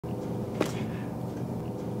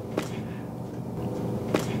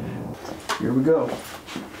Here we go.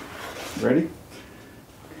 Ready?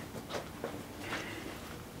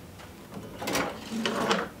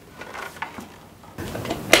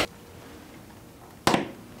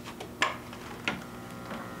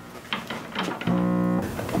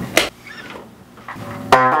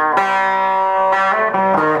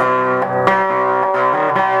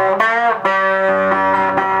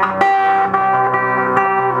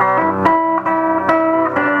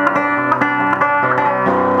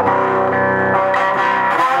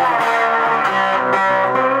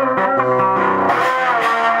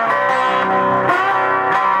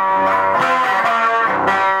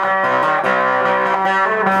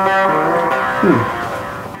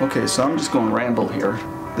 Okay, so I'm just going to ramble here.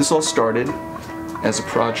 This all started as a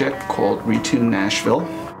project called Retune Nashville.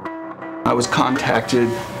 I was contacted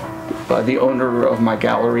by the owner of my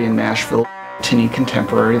gallery in Nashville, Tinny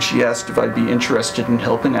Contemporary. She asked if I'd be interested in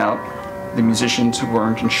helping out the musicians who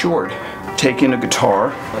weren't insured. Taking a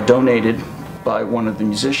guitar donated by one of the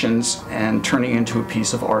musicians and turning it into a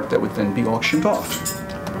piece of art that would then be auctioned off.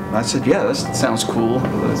 And I said, yeah, that sounds cool,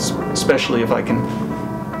 especially if I can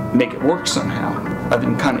make it work somehow. I've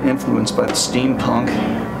been kind of influenced by the steampunk,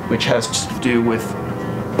 which has to do with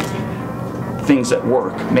things that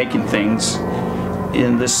work, making things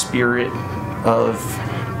in the spirit of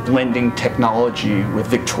blending technology with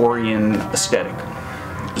Victorian aesthetic,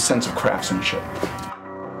 the sense of craftsmanship.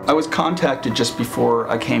 I was contacted just before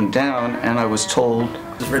I came down, and I was told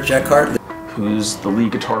Rich Eckhart, who's the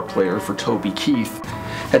lead guitar player for Toby Keith,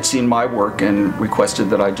 had seen my work and requested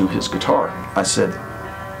that I do his guitar. I said,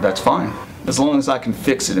 that's fine, as long as I can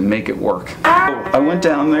fix it and make it work. So I went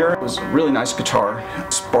down there. It was a really nice guitar,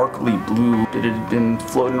 sparkly blue. It had been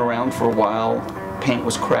floating around for a while. Paint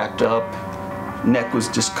was cracked up, neck was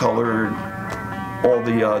discolored, all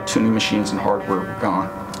the tuning machines and hardware were gone.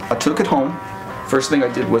 I took it home. First thing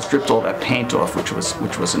I did was stripped all that paint off, which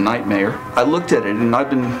was a nightmare. I looked at it, and I've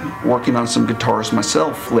been working on some guitars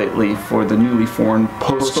myself lately for the newly formed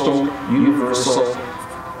Postal Universal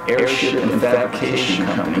Airship and Fabrication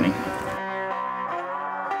Company.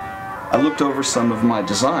 I looked over some of my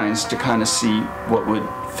designs to kind of see what would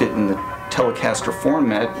fit in the Telecaster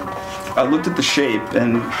format. I looked at the shape,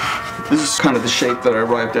 and this is kind of the shape that I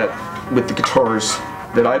arrived at with the guitars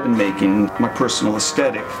that I've been making, my personal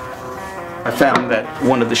aesthetic. I found that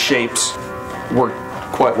one of the shapes worked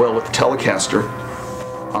quite well with the Telecaster.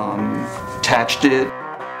 Attached it,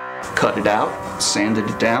 cut it out, sanded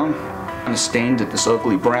it down, and stained it this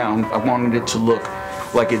ugly brown. I wanted it to look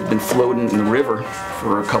like it had been floating in the river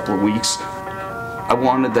for a couple of weeks. I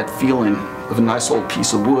wanted that feeling of a nice old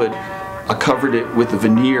piece of wood. I covered it with a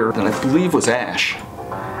veneer that I believe was ash.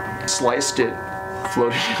 Sliced it,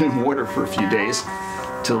 floated it in water for a few days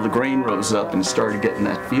till the grain rose up and started getting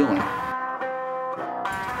that feeling.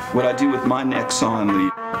 What I do with my necks on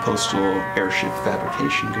the Postal Airship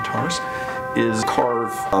Fabrication guitars is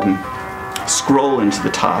carve scroll into the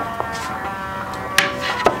top,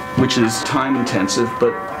 which is time intensive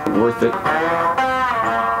but worth it.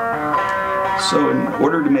 So in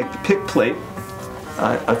order to make the pick plate,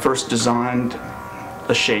 I first designed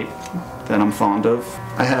a shape that I'm fond of.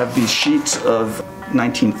 I have these sheets of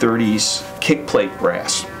 1930s kick plate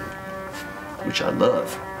brass, which I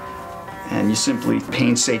love. And you simply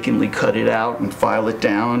painstakingly cut it out and file it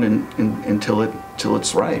down until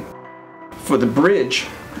it's right. For the bridge,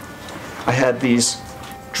 I had these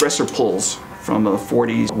dresser pulls from a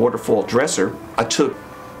 40s waterfall dresser. I took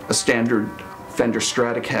a standard Fender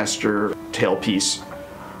Stratocaster tailpiece,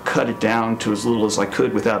 cut it down to as little as I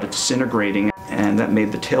could without it disintegrating, and that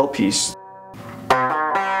made the tailpiece.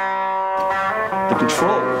 The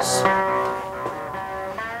controls,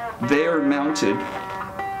 they are mounted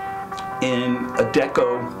in a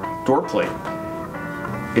deco door plate.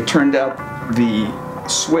 It turned out the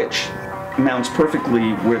switch mounts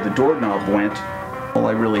perfectly where the doorknob went. All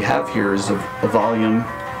I really have here is a volume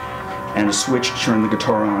and a switch to turn the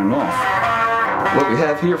guitar on and off. What we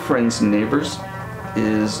have here, friends and neighbors,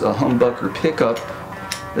 is a humbucker pickup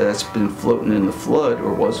that's been floating in the flood,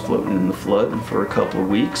 or was floating in the flood, for a couple of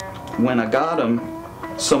weeks. When I got them,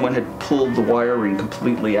 someone had pulled the wiring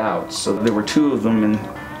completely out, so there were two of them, and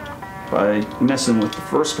by messing with the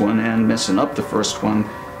first one and messing up the first one,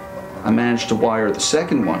 I managed to wire the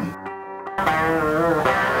second one.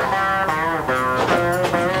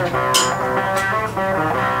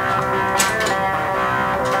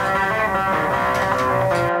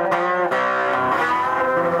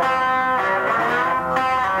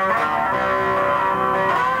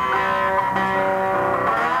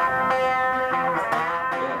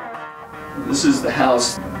 This is the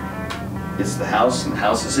house. It's the house, and the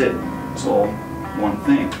house is it. It's all one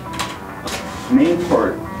thing. main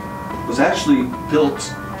part was actually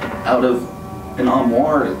built out of an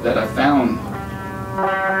armoire that I found.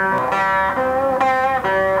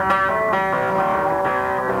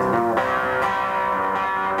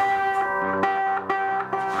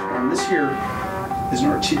 And this here is an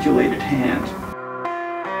articulated hand.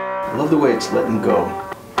 I love the way it's letting go.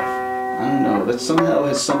 I don't know, that somehow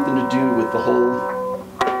has something to do with the whole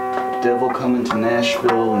devil coming to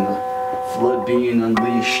Nashville and the flood being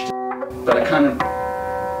unleashed. But I kind of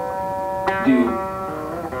knew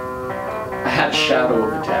I had a shadow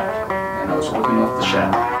of a tap, and I was working off the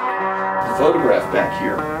shadow. The photograph back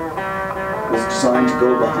here was designed to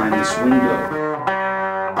go behind this window.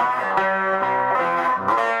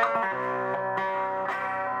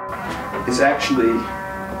 It's actually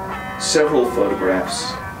several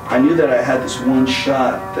photographs. I knew that I had this one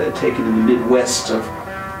shot that I had taken in the Midwest of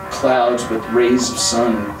clouds with rays of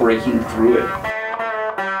sun breaking through it.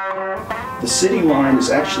 The city line is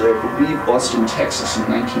actually, I believe, Austin, Texas in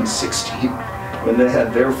 1916, when they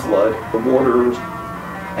had their flood. The water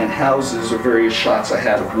and houses, or various shots I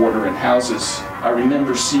had of water and houses. I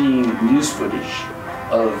remember seeing news footage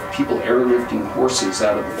of people airlifting horses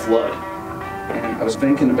out of the flood. And I was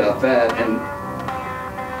thinking about that, and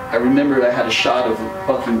I remembered I had a shot of a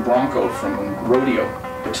bucking bronco from a rodeo.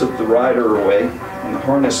 I took the rider away and the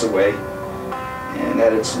harness away and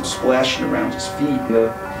added some splashing around his feet.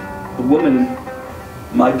 The woman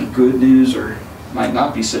might be good news or might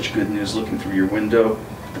not be such good news looking through your window.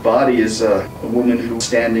 The body is a woman who's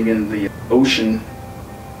standing in the ocean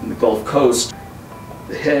in the Gulf Coast.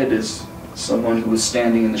 The head is someone who was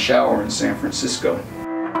standing in the shower in San Francisco.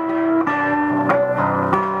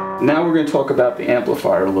 Now we're going to talk about the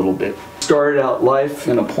amplifier a little bit. Started out life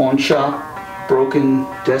in a pawn shop, broken,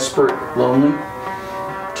 desperate, lonely.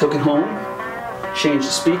 Took it home, changed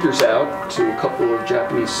the speakers out to a couple of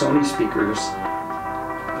Japanese Sony speakers.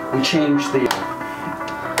 We changed the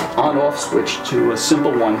on-off switch to a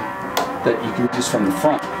simple one that you can use from the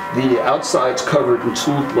front. The outside's covered in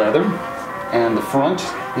tooled leather, and the front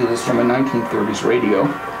is from a 1930s radio.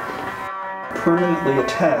 Permanently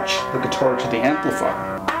attach the guitar to the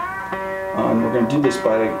amplifier. We're going to do this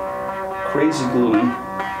by crazy gluing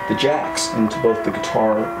the jacks into both the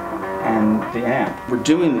guitar and the amp. We're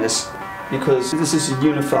doing this because this is a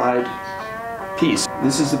unified piece.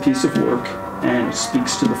 This is a piece of work, and it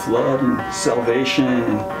speaks to the flood and salvation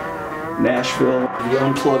and Nashville. If you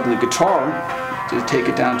unplug the guitar to take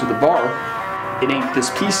it down to the bar, it ain't this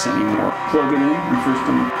piece anymore. Plug it in and first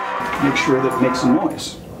make sure that it makes a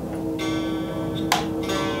noise.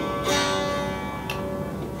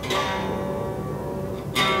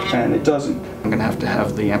 And it doesn't. I'm going to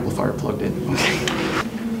have the amplifier plugged in. Okay.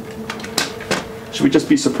 Should we just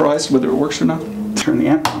be surprised whether it works or not? Turn the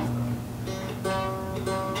amp on.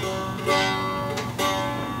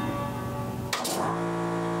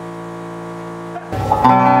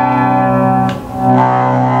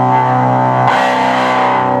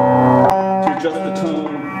 To adjust the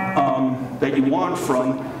tone that you want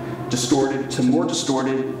from distorted to more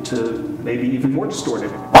distorted to maybe even more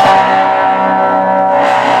distorted.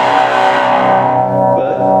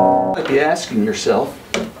 Be asking yourself,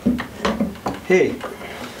 hey,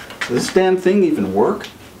 does this damn thing even work?